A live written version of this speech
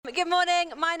Good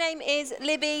morning. My name is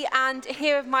Libby, and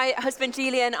here with my husband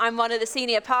Julian, I'm one of the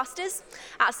senior pastors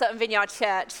at Sutton Vineyard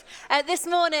Church. This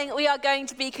morning, we are going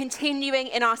to be continuing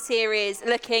in our series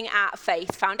looking at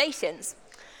faith foundations.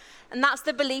 And that's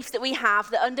the beliefs that we have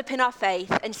that underpin our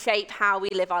faith and shape how we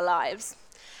live our lives.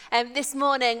 This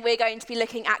morning, we're going to be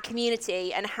looking at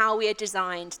community and how we are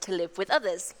designed to live with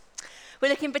others. We're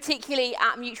looking particularly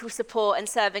at mutual support and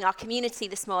serving our community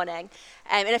this morning.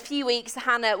 In a few weeks,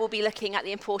 Hannah will be looking at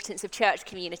the importance of church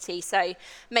community, so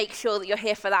make sure that you're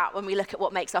here for that when we look at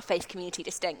what makes our faith community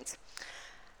distinct.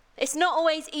 It's not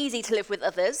always easy to live with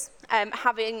others.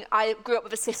 I grew up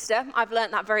with a sister. I've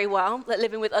learned that very well, that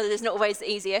living with others is not always the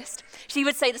easiest. She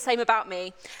would say the same about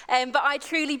me. But I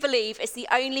truly believe it's the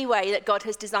only way that God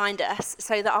has designed us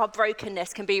so that our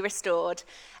brokenness can be restored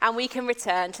and we can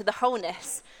return to the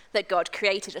wholeness that God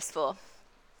created us for.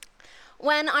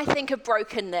 When I think of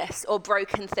brokenness or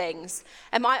broken things,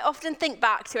 I often think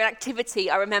back to an activity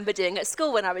I remember doing at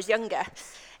school when I was younger.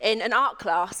 In an art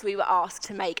class, we were asked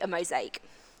to make a mosaic.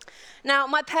 Now,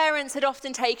 my parents had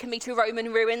often taken me to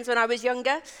Roman ruins when I was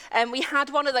younger, and we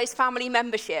had one of those family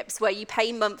memberships where you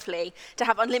pay monthly to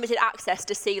have unlimited access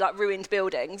to see ruined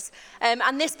buildings.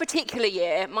 And this particular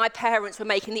year, my parents were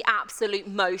making the absolute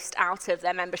most out of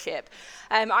their membership.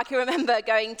 I can remember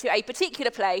going to a particular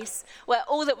place where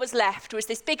all that was left was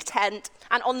this big tent,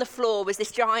 and on the floor was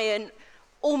this giant,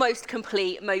 almost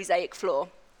complete mosaic floor.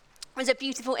 It was a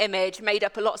beautiful image made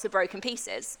up of lots of broken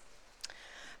pieces.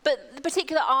 But the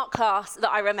particular art class that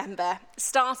I remember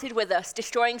started with us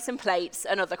destroying some plates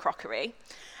and other crockery.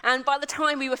 And by the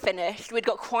time we were finished, we'd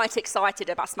got quite excited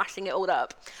about smashing it all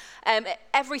up.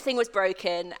 Everything was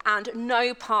broken, and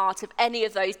no part of any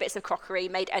of those bits of crockery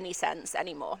made any sense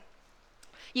anymore.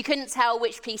 You couldn't tell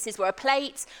which pieces were a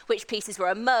plate, which pieces were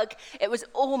a mug. It was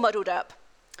all muddled up.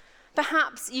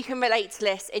 Perhaps you can relate to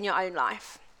this in your own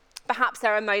life. Perhaps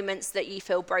there are moments that you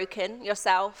feel broken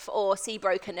yourself or see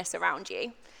brokenness around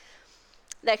you.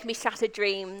 There can be shattered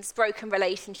dreams, broken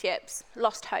relationships,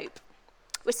 lost hope.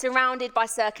 We're surrounded by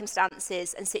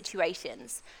circumstances and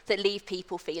situations that leave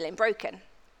people feeling broken.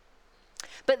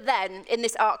 But then, in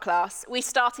this art class, we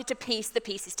started to piece the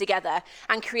pieces together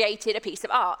and created a piece of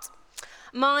art.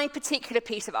 My particular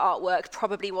piece of artwork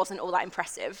probably wasn't all that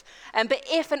impressive, but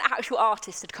if an actual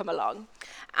artist had come along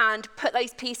and put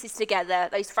those pieces together,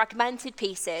 those fragmented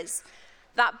pieces,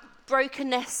 that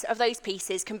brokenness of those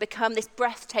pieces can become this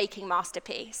breathtaking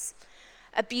masterpiece,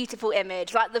 a beautiful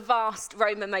image like the vast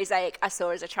Roman mosaic I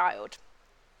saw as a child.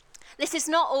 This is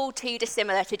not all too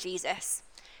dissimilar to Jesus,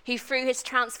 who through his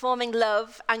transforming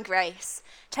love and grace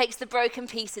takes the broken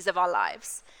pieces of our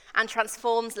lives and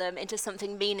transforms them into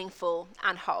something meaningful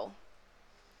and whole.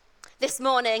 This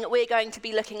morning, we're going to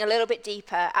be looking a little bit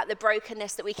deeper at the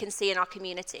brokenness that we can see in our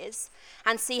communities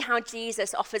and see how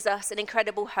Jesus offers us an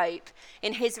incredible hope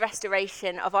in his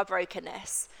restoration of our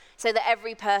brokenness so that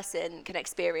every person can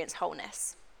experience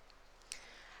wholeness.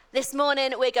 This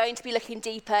morning, we're going to be looking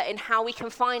deeper in how we can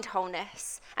find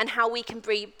wholeness and how we can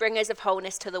be bringers of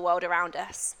wholeness to the world around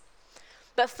us.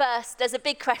 But first, there's a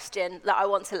big question that I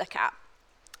want to look at.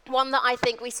 One that I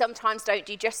think we sometimes don't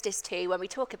do justice to when we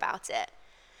talk about it.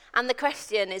 And the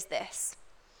question is this: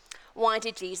 why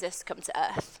did Jesus come to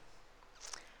earth?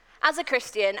 As a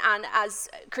Christian, and as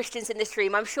Christians in this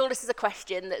room, I'm sure this is a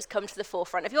question that's come to the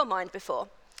forefront of your mind before.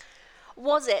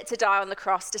 Was it to die on the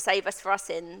cross to save us for our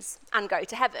sins and go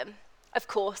to heaven? Of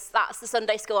course, that's the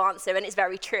Sunday school answer, and it's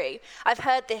very true. I've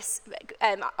heard this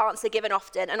answer given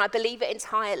often, and I believe it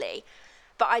entirely.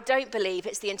 But I don't believe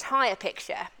it's the entire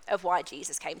picture of why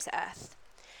Jesus came to earth.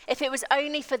 If it was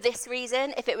only for this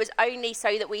reason, if it was only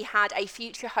so that we had a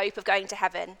future hope of going to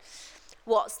heaven,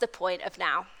 what's the point of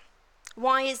now?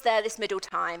 Why is there this middle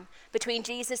time between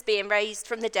Jesus being raised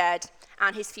from the dead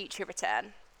and his future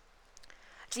return?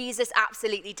 Jesus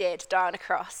absolutely did die on a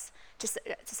cross to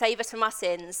save us from our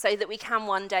sins so that we can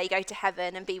one day go to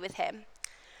heaven and be with him.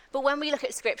 But when we look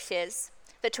at scriptures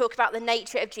that talk about the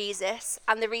nature of Jesus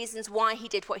and the reasons why he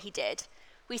did what he did,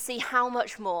 we see how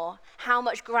much more, how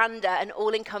much grander and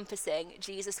all-encompassing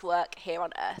Jesus' work here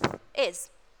on earth is.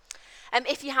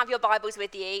 If you have your Bibles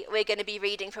with you, we're going to be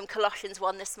reading from Colossians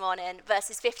 1 this morning,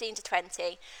 verses 15 to 20.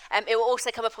 It will also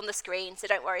come up on the screen, so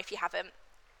don't worry if you haven't.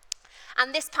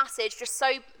 And this passage just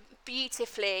so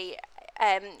beautifully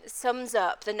sums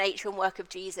up the nature and work of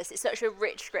Jesus. It's such a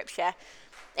rich scripture.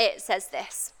 It says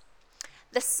this: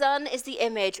 "The Son is the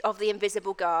image of the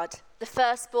invisible God, the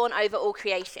firstborn over all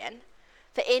creation.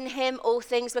 For in him all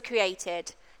things were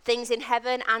created, things in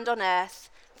heaven and on earth,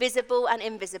 visible and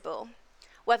invisible.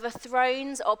 Whether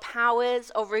thrones or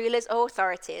powers or rulers or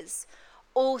authorities,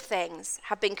 all things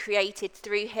have been created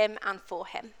through him and for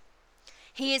him.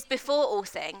 He is before all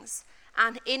things,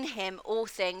 and in him all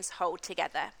things hold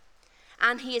together.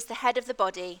 And he is the head of the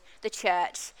body, the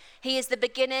church. He is the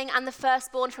beginning and the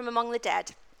firstborn from among the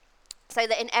dead, so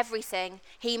that in everything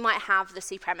he might have the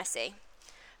supremacy.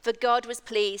 For God was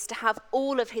pleased to have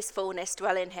all of his fullness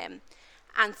dwell in him,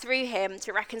 and through him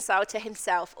to reconcile to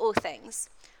himself all things,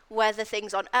 whether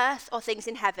things on earth or things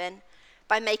in heaven,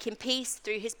 by making peace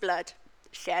through his blood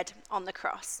shed on the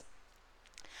cross.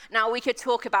 Now, we could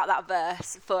talk about that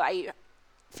verse for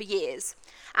years,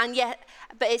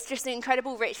 but it's just an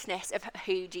incredible richness of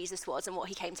who Jesus was and what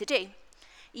he came to do.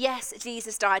 Yes,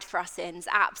 Jesus died for our sins,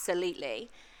 absolutely.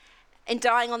 In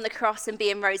dying on the cross and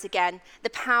being rose again, the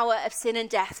power of sin and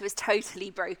death was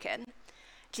totally broken.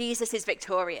 Jesus is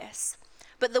victorious.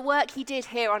 But the work he did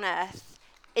here on earth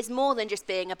is more than just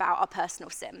being about our personal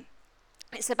sin.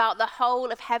 It's about the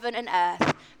whole of heaven and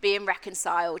earth being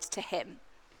reconciled to him.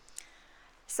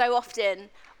 So often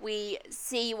we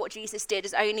see what Jesus did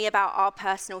as only about our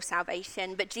personal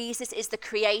salvation, but Jesus is the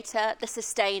creator, the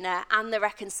sustainer, and the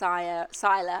reconciler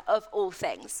of all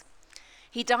things.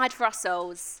 He died for our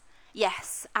souls,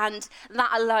 yes, and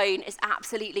that alone is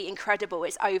absolutely incredible.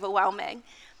 It's overwhelming.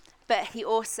 But he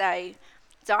also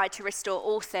died to restore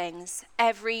all things,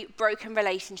 every broken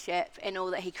relationship in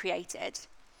all that he created.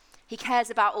 He cares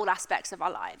about all aspects of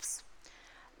our lives,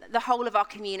 the whole of our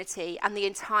community and the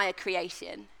entire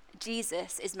creation.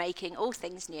 Jesus is making all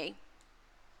things new.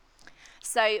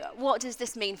 So what does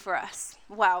this mean for us?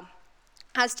 Well,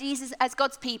 as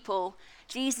God's people,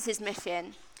 Jesus'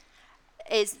 mission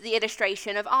is the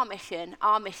illustration of our mission.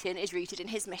 Our mission is rooted in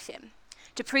his mission,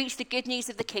 to preach the good news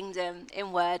of the kingdom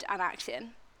in word and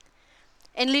action.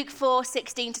 In Luke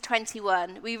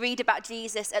 4:16-21, we read about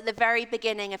Jesus at the very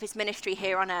beginning of his ministry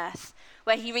here on earth,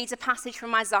 where he reads a passage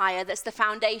from Isaiah that's the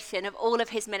foundation of all of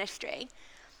his ministry.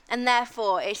 And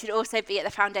therefore, it should also be at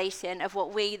the foundation of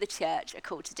what we, the church, are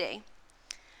called to do.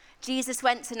 Jesus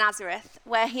went to Nazareth,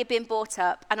 where he had been brought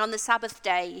up, and on the Sabbath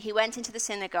day, he went into the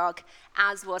synagogue,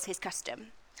 as was his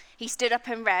custom. He stood up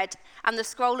and read, and the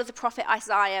scroll of the prophet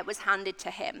Isaiah was handed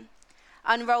to him.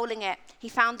 Unrolling it, he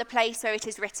found the place where it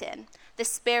is written, "The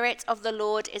Spirit of the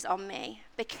Lord is on me,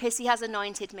 because he has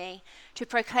anointed me to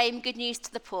proclaim good news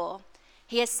to the poor.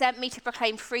 He has sent me to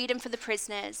proclaim freedom for the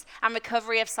prisoners and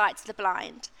recovery of sight to the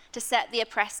blind, to set the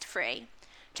oppressed free,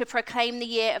 to proclaim the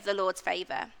year of the Lord's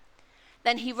favor."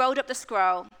 Then he rolled up the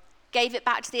scroll, gave it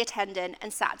back to the attendant,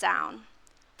 and sat down.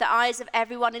 The eyes of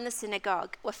everyone in the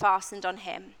synagogue were fastened on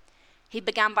him. He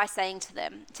began by saying to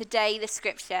them, "Today this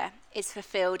scripture is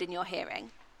fulfilled in your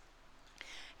hearing."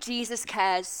 Jesus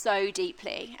cares so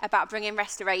deeply about bringing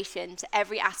restoration to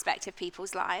every aspect of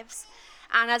people's lives.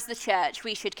 And as the church,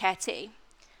 we should care too.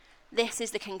 This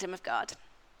is the kingdom of God.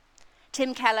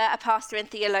 Tim Keller, a pastor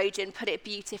and theologian, put it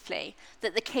beautifully,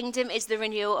 that the kingdom is the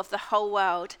renewal of the whole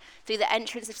world through the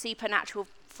entrance of supernatural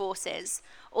forces.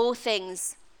 All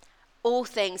things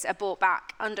are brought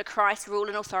back under Christ's rule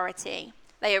and authority.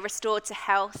 They are restored to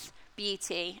health,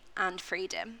 beauty, and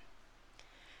freedom.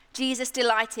 Jesus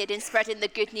delighted in spreading the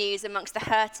good news amongst the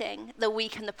hurting, the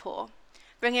weak, and the poor,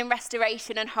 bringing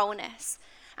restoration and wholeness.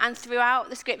 And throughout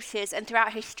the scriptures and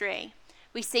throughout history,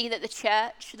 we see that the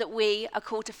church, that we are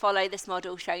called to follow this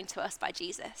model shown to us by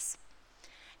Jesus,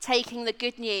 taking the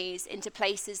good news into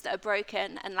places that are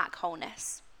broken and lack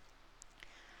wholeness.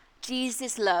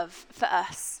 Jesus' love for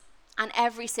us and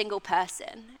every single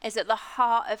person is at the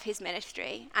heart of his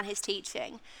ministry and his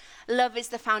teaching. Love is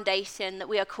the foundation that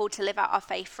we are called to live out our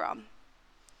faith from.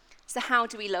 So how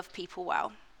do we love people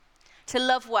well? To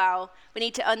love well, we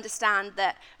need to understand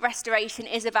that restoration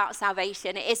is about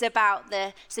salvation. It is about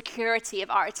the security of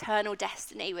our eternal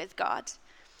destiny with God.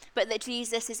 But that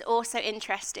Jesus is also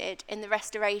interested in the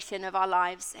restoration of our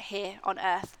lives here on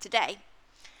earth today.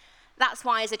 That's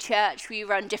why as a church we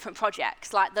run different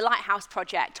projects like the Lighthouse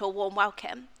Project or Warm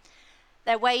Welcome.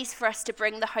 They're ways for us to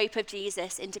bring the hope of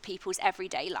Jesus into people's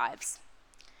everyday lives.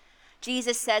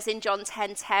 Jesus says in John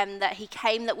 10:10 that he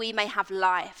came that we may have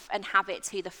life and have it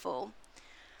to the full.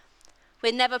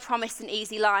 We're never promised an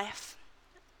easy life.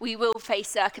 We will face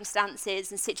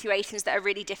circumstances and situations that are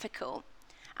really difficult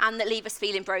and that leave us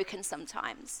feeling broken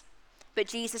sometimes. But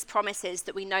Jesus promises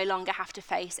that we no longer have to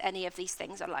face any of these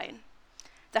things alone.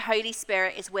 The Holy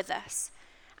Spirit is with us,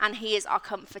 and he is our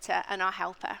comforter and our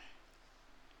helper.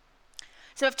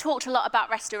 So I've talked a lot about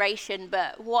restoration,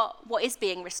 but what is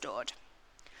being restored?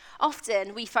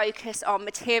 Often we focus on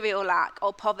material lack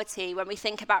or poverty when we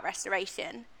think about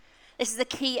restoration. This is a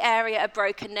key area of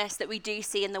brokenness that we do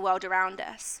see in the world around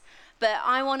us. But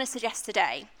I want to suggest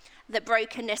today that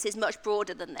brokenness is much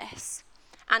broader than this.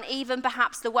 And even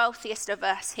perhaps the wealthiest of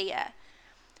us here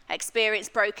experience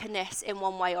brokenness in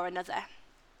one way or another.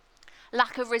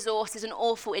 Lack of resource is an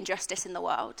awful injustice in the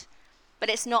world, but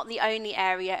it's not the only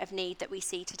area of need that we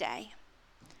see today.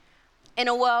 In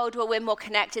a world where we're more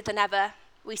connected than ever,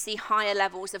 we see higher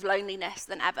levels of loneliness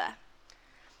than ever.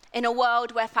 In a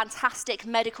world where fantastic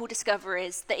medical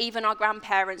discoveries that even our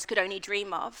grandparents could only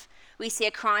dream of, we see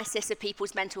a crisis of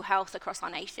people's mental health across our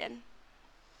nation.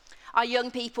 Our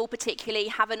young people particularly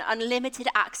have an unlimited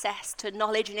access to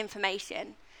knowledge and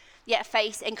information, yet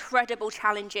face incredible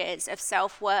challenges of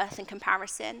self-worth and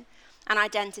comparison and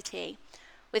identity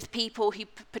with people who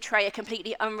portray a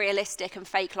completely unrealistic and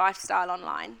fake lifestyle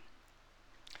online.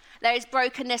 There is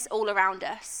brokenness all around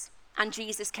us, and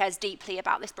Jesus cares deeply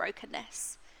about this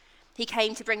brokenness. He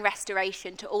came to bring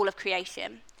restoration to all of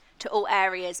creation, to all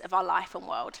areas of our life and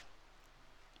world.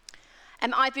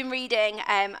 I've been reading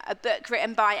a book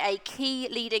written by a key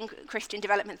leading Christian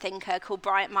development thinker called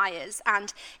Brian Myers,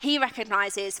 and he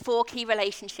recognises 4 key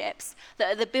relationships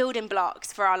that are the building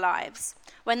blocks for our lives.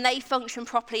 When they function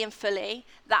properly and fully,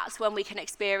 that's when we can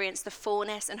experience the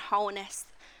fullness and wholeness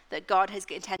that God has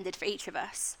intended for each of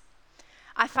us.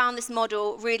 I found this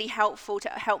model really helpful to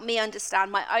help me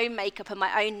understand my own makeup and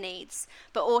my own needs,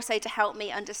 but also to help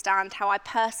me understand how I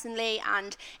personally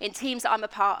and in teams that I'm a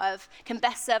part of can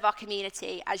best serve our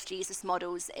community as Jesus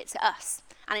models it to us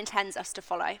and intends us to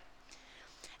follow.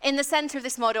 In the centre of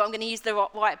this model, I'm going to use the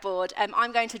whiteboard.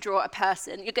 I'm going to draw a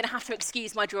person. You're going to have to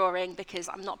excuse my drawing because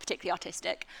I'm not particularly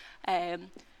artistic.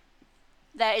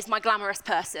 There is my glamorous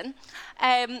person.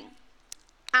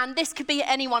 And this could be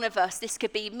any one of us. This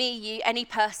could be me, you, any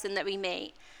person that we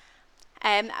meet.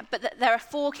 But there are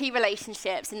 4 key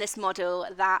relationships in this model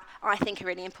that I think are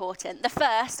really important. The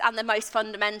first and the most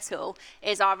fundamental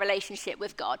is our relationship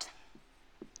with God.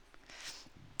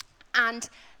 And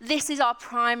this is our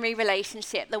primary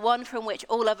relationship, the one from which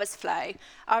all of us flow.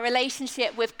 Our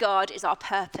relationship with God is our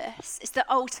purpose. It's the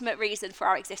ultimate reason for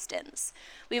our existence.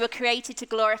 We were created to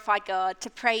glorify God, to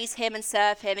praise him and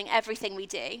serve him in everything we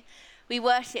do. We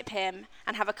worship him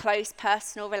and have a close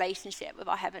personal relationship with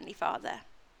our Heavenly Father.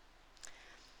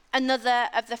 Another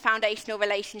of the foundational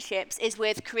relationships is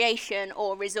with creation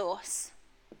or resource.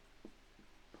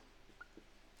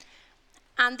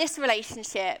 And this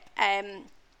relationship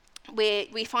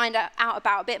we find out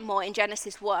about a bit more in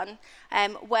Genesis 1,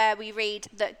 where we read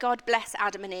that God blessed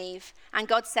Adam and Eve, and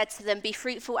God said to them, "Be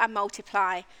fruitful and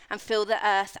multiply, and fill the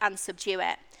earth and subdue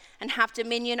it, and have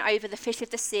dominion over the fish of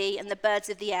the sea and the birds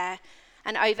of the air,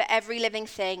 and over every living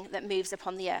thing that moves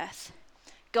upon the earth."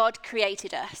 God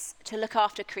created us to look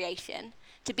after creation,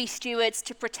 to be stewards,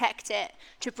 to protect it,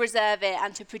 to preserve it,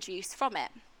 and to produce from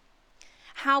it.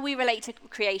 How we relate to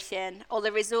creation or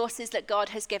the resources that God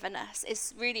has given us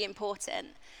is really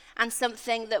important, and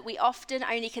something that we often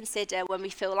only consider when we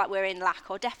feel like we're in lack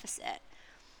or deficit.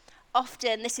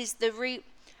 Often this is the root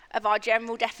of our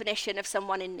general definition of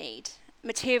someone in need,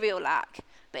 material lack,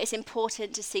 but it's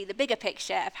important to see the bigger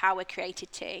picture of how we're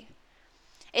created too.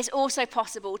 It's also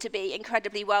possible to be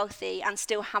incredibly wealthy and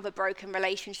still have a broken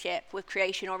relationship with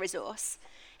creation or resource.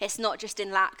 It's not just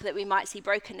in lack that we might see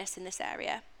brokenness in this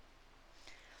area.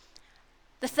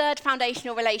 The third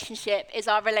foundational relationship is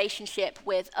our relationship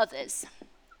with others.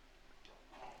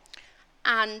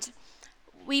 And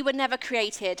we were never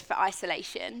created for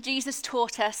isolation. Jesus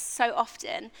taught us so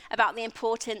often about the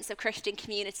importance of Christian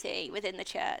community within the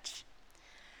church.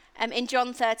 In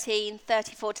John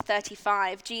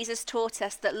 13:34-35, Jesus taught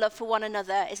us that love for one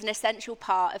another is an essential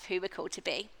part of who we're called to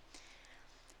be.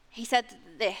 He said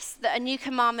this, that a new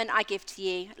commandment I give to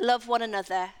you, love one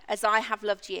another as I have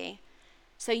loved you.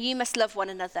 So you must love one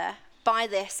another. By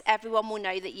this, everyone will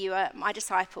know that you are my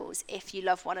disciples if you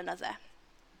love one another.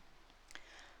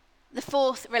 The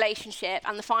fourth relationship,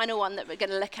 and the final one that we're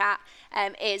going to look at,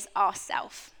 is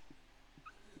ourself.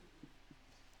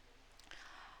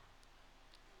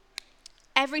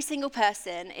 Every single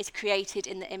person is created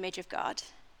in the image of God,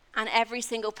 and every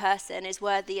single person is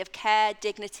worthy of care,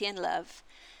 dignity, and love.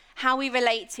 How we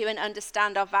relate to and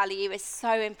understand our value is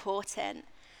so important,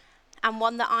 and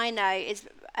one that I know is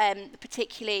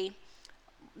particularly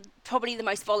probably the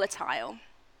most volatile.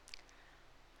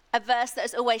 A verse that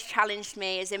has always challenged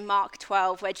me is in Mark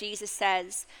 12, where Jesus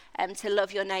says to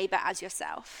love your neighbour as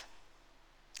yourself.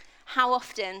 How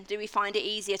often do we find it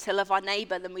easier to love our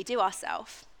neighbour than we do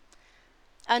ourselves?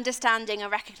 Understanding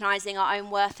and recognising our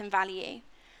own worth and value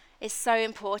is so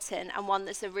important, and one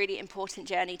that's a really important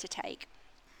journey to take.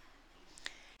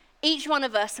 Each one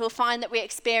of us will find that we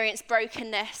experience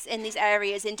brokenness in these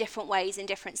areas in different ways in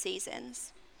different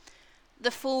seasons. The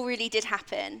fall really did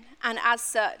happen, and as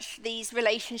such, these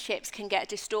relationships can get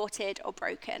distorted or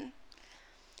broken.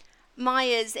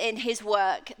 Myers, in his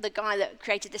work, the guy that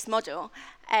created this model,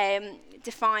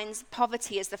 defines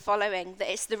poverty as the following: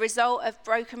 that it's the result of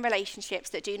broken relationships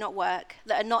that do not work,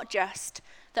 that are not just,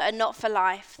 that are not for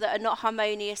life, that are not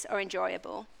harmonious or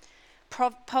enjoyable.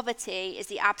 Poverty is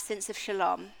the absence of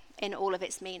shalom in all of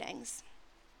its meanings.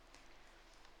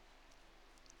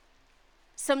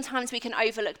 Sometimes we can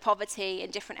overlook poverty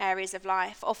in different areas of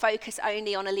life or focus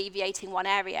only on alleviating one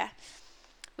area.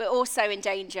 We're also in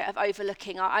danger of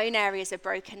overlooking our own areas of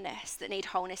brokenness that need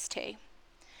wholeness too.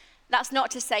 That's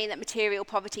not to say that material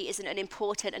poverty isn't an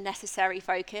important and necessary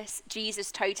focus.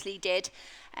 Jesus totally did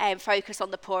focus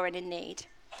on the poor and in need.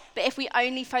 But if we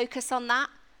only focus on that,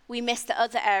 we miss the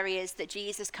other areas that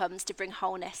Jesus comes to bring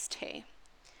wholeness to.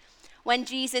 When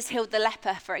Jesus healed the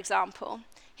leper, for example,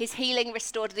 his healing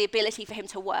restored the ability for him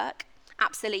to work,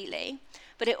 absolutely,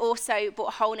 but it also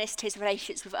brought wholeness to his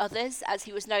relationships with others, as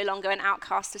he was no longer an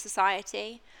outcast of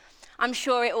society. I'm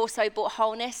sure it also brought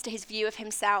wholeness to his view of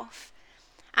himself,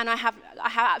 and I have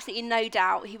absolutely no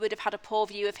doubt he would have had a poor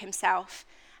view of himself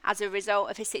as a result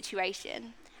of his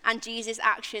situation, and Jesus'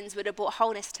 actions would have brought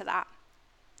wholeness to that.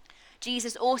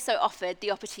 Jesus also offered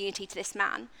the opportunity to this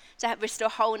man to restore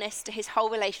wholeness to his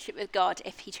whole relationship with God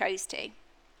if he chose to.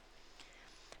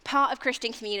 Part of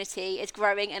Christian community is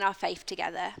growing in our faith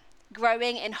together,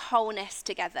 growing in wholeness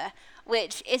together,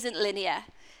 which isn't linear.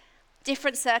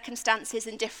 Different circumstances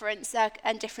and different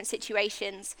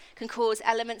situations can cause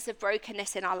elements of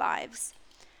brokenness in our lives.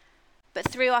 But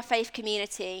through our faith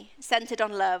community, centered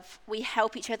on love, we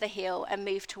help each other heal and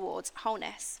move towards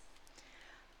wholeness.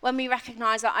 When we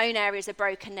recognize our own areas of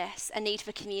brokenness and need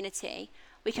for community,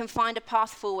 we can find a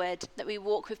path forward that we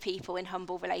walk with people in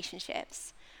humble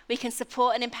relationships. We can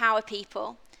support and empower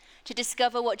people to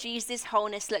discover what Jesus'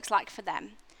 wholeness looks like for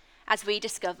them as we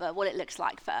discover what it looks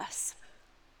like for us.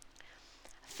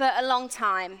 For a long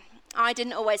time, I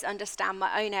didn't always understand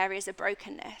my own areas of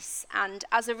brokenness, and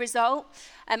as a result,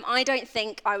 I don't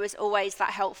think I was always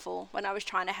that helpful when I was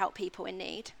trying to help people in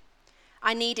need.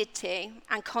 I needed to,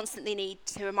 and constantly need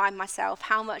to, remind myself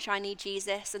how much I need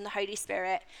Jesus and the Holy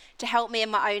Spirit to help me in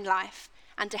my own life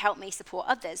and to help me support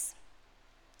others.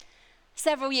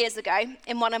 Several years ago,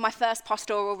 in one of my first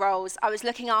pastoral roles, I was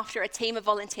looking after a team of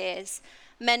volunteers,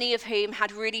 many of whom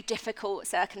had really difficult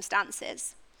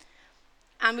circumstances.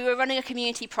 And we were running a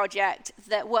community project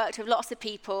that worked with lots of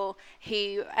people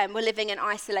who were living in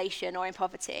isolation or in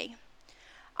poverty.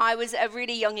 I was a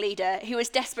really young leader who was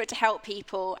desperate to help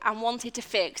people and wanted to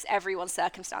fix everyone's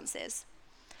circumstances.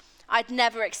 I'd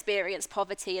never experienced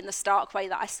poverty in the stark way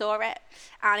that I saw it,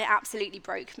 and it absolutely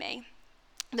broke me.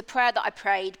 The prayer that I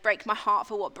prayed, "Break my heart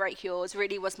for what broke yours,"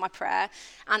 really was my prayer,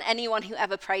 and anyone who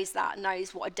ever prays that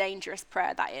knows what a dangerous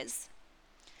prayer that is.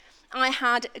 I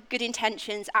had good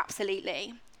intentions,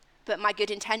 absolutely, but my good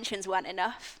intentions weren't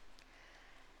enough.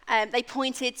 They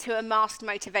pointed to a masked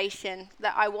motivation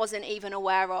that I wasn't even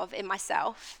aware of in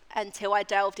myself until I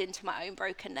delved into my own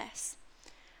brokenness.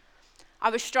 I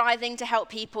was striving to help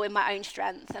people in my own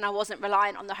strength, and I wasn't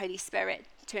reliant on the Holy Spirit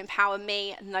to empower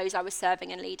me and those I was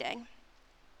serving and leading.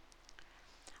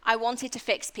 I wanted to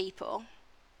fix people,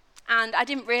 and I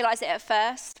didn't realize it at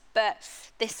first,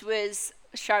 but this was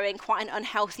showing quite an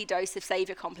unhealthy dose of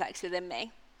savior complex within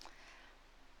me.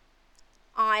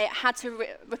 I had to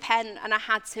repent, and I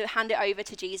had to hand it over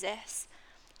to Jesus.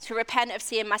 To repent of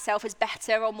seeing myself as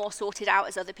better or more sorted out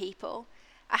as other people,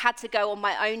 I had to go on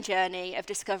my own journey of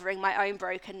discovering my own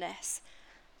brokenness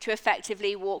to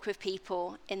effectively walk with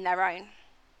people in their own.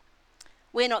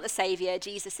 We're not the savior,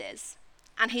 Jesus is.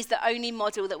 And he's the only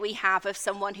model that we have of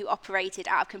someone who operated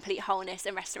out of complete wholeness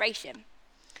and restoration.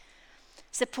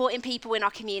 Supporting people in our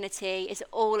community is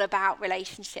all about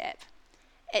relationship.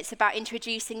 It's about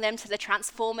introducing them to the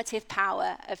transformative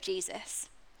power of Jesus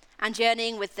and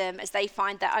journeying with them as they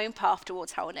find their own path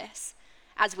towards wholeness,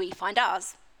 as we find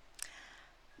ours.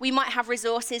 We might have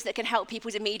resources that can help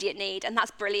people's immediate need, and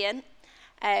that's brilliant,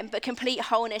 but complete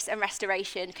wholeness and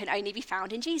restoration can only be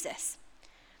found in Jesus.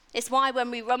 It's why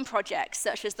when we run projects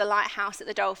such as the Lighthouse at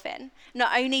the Dolphin,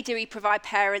 not only do we provide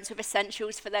parents with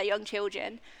essentials for their young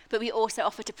children, but we also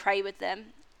offer to pray with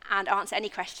them and answer any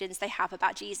questions they have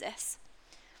about Jesus.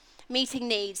 Meeting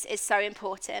needs is so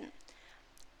important,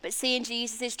 but seeing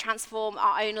Jesus transform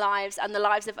our own lives and the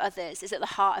lives of others is at the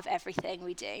heart of everything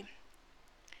we do.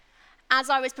 As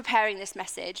I was preparing this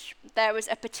message, there was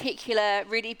a particular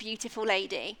really beautiful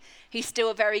lady who's still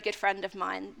a very good friend of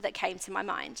mine that came to my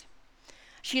mind.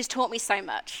 She has taught me so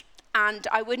much, and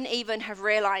I wouldn't even have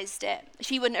realized it.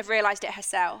 She wouldn't have realized it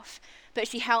herself, but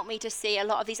she helped me to see a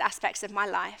lot of these aspects of my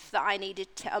life that I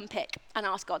needed to unpick and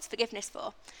ask God's forgiveness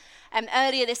for.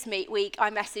 Earlier this week, I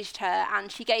messaged her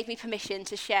and she gave me permission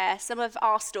to share some of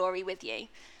our story with you.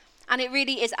 And it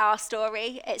really is our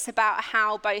story. It's about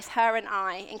how both her and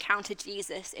I encountered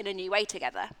Jesus in a new way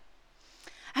together.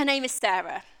 Her name is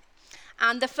Sarah.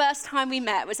 And the first time we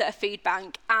met was at a food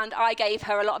bank, and I gave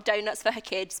her a lot of donuts for her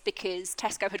kids because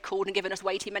Tesco had called and given us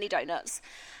way too many donuts.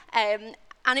 And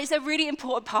it's a really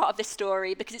important part of this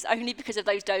story because it's only because of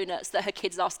those donuts that her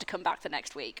kids asked to come back the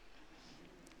next week.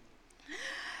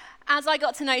 As I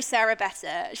got to know Sarah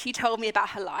better, she told me about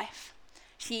her life.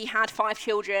 She had 5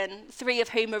 children, 3 of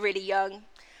whom were really young.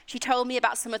 She told me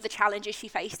about some of the challenges she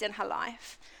faced in her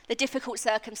life, the difficult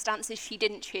circumstances she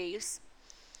didn't choose.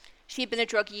 She had been a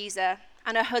drug user,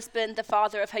 and her husband, the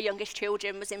father of her youngest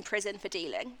children, was in prison for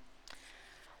dealing.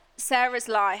 Sarah's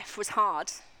life was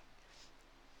hard,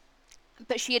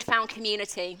 but she had found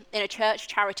community in a church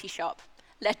charity shop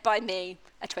led by me,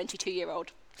 a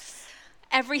 22-year-old.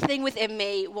 Everything within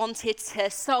me wanted to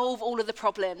solve all of the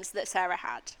problems that Sarah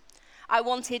had. I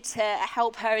wanted to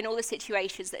help her in all the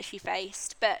situations that she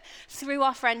faced, but through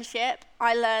our friendship,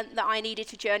 I learned that I needed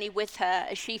to journey with her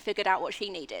as she figured out what she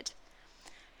needed.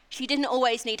 She didn't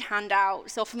always need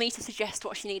handouts or for me to suggest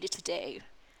what she needed to do.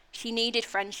 She needed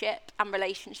friendship and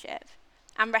relationship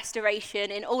and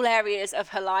restoration in all areas of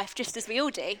her life, just as we all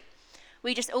do.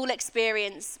 We just all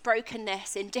experience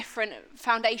brokenness in different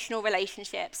foundational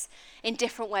relationships, in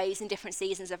different ways, in different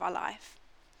seasons of our life.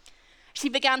 She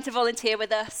began to volunteer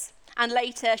with us, and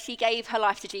later she gave her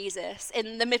life to Jesus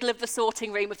in the middle of the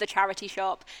sorting room of the charity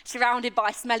shop, surrounded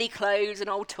by smelly clothes and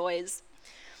old toys.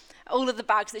 All of the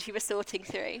bags that she was sorting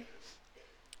through.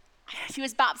 She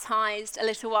was baptized a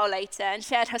little while later and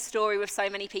shared her story with so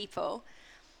many people.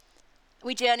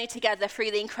 We journeyed together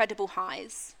through the incredible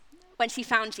highs, when she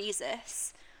found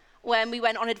Jesus, when we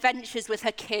went on adventures with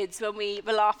her kids, when we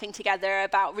were laughing together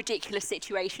about ridiculous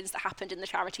situations that happened in the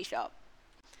charity shop.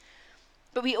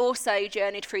 But we also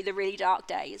journeyed through the really dark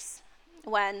days,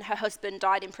 when her husband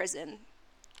died in prison.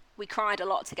 We cried a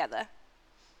lot together.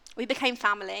 We became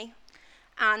family.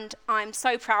 And I'm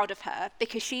so proud of her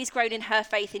because she's grown in her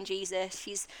faith in Jesus.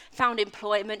 She's found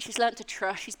employment. She's learned to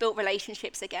trust. She's built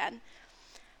relationships again.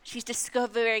 She's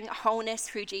discovering wholeness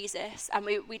through Jesus. And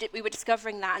we were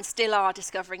discovering that and still are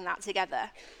discovering that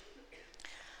together.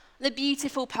 The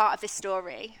beautiful part of this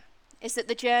story is that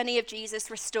the journey of Jesus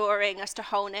restoring us to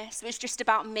wholeness was just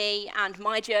about me and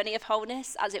my journey of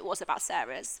wholeness as it was about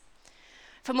Sarah's.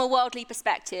 From a worldly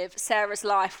perspective, Sarah's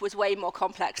life was way more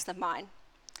complex than mine.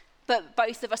 But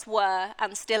both of us were,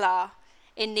 and still are,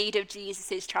 in need of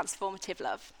Jesus' transformative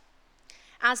love.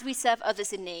 As we serve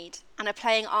others in need and are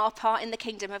playing our part in the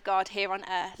kingdom of God here on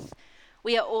earth,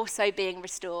 we are also being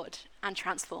restored and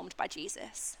transformed by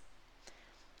Jesus.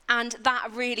 And that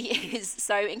really is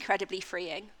so incredibly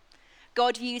freeing.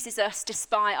 God uses us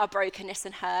despite our brokenness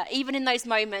and hurt. Even in those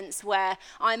moments where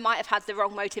I might have had the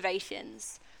wrong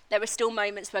motivations, there were still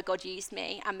moments where God used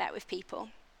me and met with people.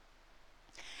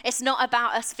 It's not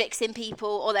about us fixing people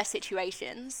or their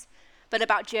situations, but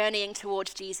about journeying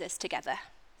towards Jesus together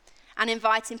and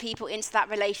inviting people into that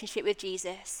relationship with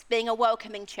Jesus, being a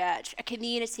welcoming church, a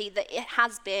community that it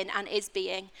has been and is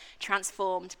being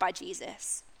transformed by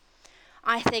Jesus.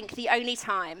 I think the only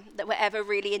time that we're ever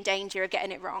really in danger of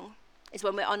getting it wrong is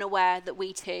when we're unaware that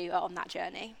we too are on that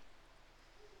journey.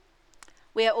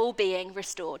 We are all being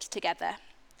restored together.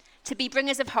 To be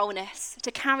bringers of wholeness,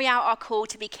 to carry out our call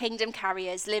to be kingdom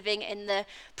carriers, living in the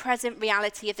present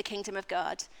reality of the kingdom of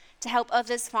God, to help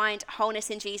others find wholeness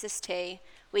in Jesus too,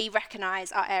 we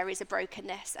recognize our areas of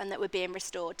brokenness and that we're being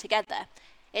restored together.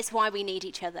 It's why we need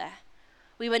each other.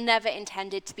 We were never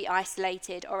intended to be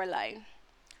isolated or alone.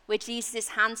 We're Jesus'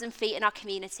 hands and feet in our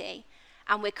community,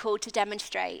 and we're called to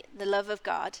demonstrate the love of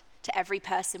God to every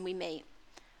person we meet.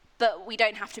 But we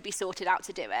don't have to be sorted out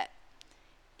to do it.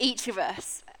 Each of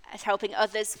us is helping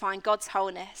others find God's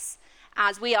wholeness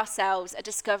as we ourselves are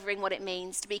discovering what it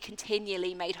means to be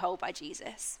continually made whole by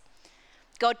Jesus.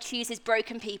 God chooses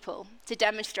broken people to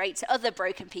demonstrate to other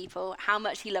broken people how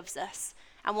much he loves us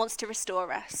and wants to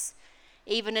restore us,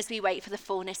 even as we wait for the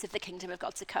fullness of the kingdom of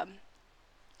God to come.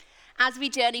 As we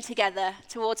journey together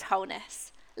towards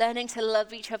wholeness, learning to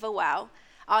love each other well,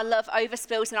 our love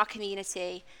overspills in our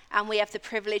community, and we have the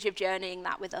privilege of journeying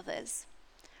that with others.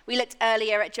 We looked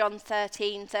earlier at John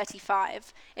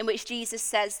 13:35, in which Jesus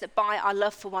says that by our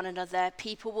love for one another,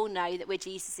 people will know that we're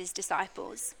Jesus'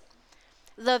 disciples.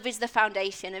 Love is the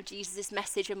foundation of Jesus'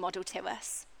 message and model to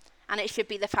us, and it should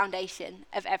be the foundation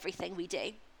of everything we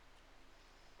do.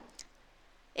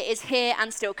 It is here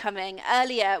and still coming.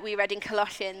 Earlier, we read in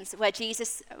Colossians which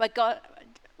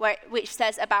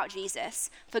says about Jesus,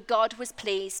 "For God was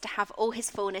pleased to have all his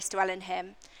fullness dwell in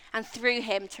him, and through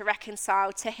him to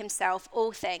reconcile to himself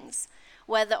all things,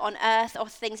 whether on earth or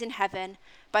things in heaven,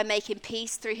 by making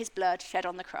peace through his blood shed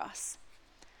on the cross.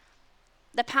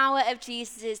 The power of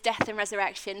Jesus' death and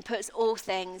resurrection puts all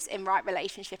things in right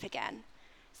relationship again.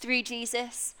 Through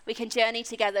Jesus, we can journey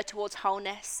together towards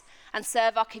wholeness and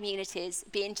serve our communities,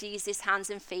 being Jesus' hands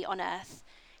and feet on earth.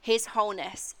 His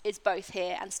wholeness is both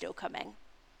here and still coming.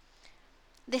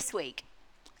 This week,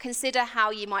 consider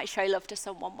how you might show love to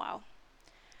someone well.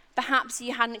 Perhaps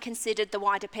you hadn't considered the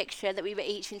wider picture that we were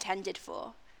each intended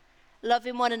for.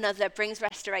 Loving one another brings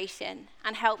restoration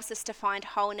and helps us to find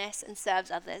wholeness and serves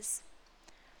others.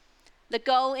 The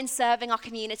goal in serving our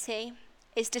community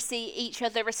is to see each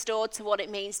other restored to what it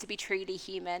means to be truly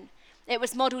human. It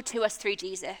was modeled to us through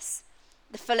Jesus,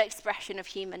 the full expression of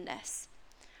humanness,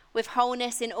 with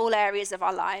wholeness in all areas of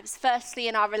our lives, firstly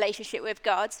in our relationship with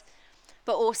God,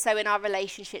 but also in our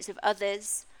relationships with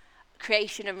others,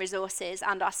 creation and resources,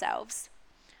 and ourselves.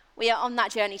 We are on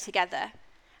that journey together,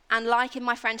 and like in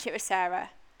my friendship with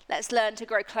Sarah, let's learn to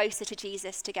grow closer to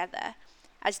Jesus together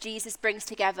as Jesus brings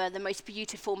together the most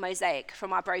beautiful mosaic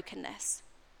from our brokenness.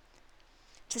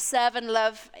 To serve and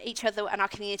love each other and our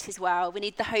communities well, we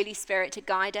need the Holy Spirit to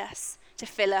guide us, to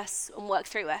fill us, and work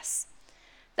through us.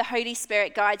 The Holy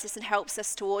Spirit guides us and helps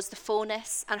us towards the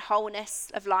fullness and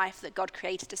wholeness of life that God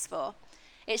created us for.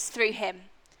 It's through him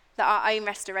that our own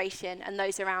restoration and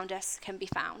those around us can be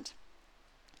found.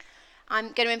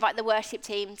 I'm going to invite the worship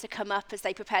team to come up as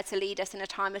they prepare to lead us in a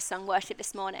time of sung worship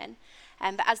this morning.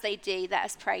 But as they do, let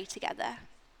us pray together.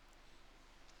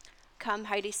 Come,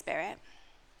 Holy Spirit.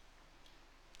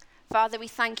 Father, we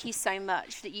thank you so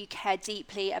much that you care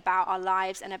deeply about our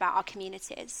lives and about our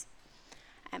communities.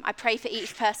 I pray for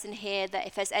each person here that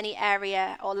if there's any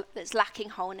area that's lacking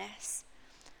wholeness,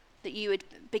 that you would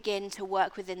begin to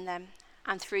work within them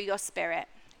and through your Spirit,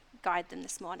 guide them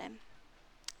this morning.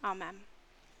 Amen.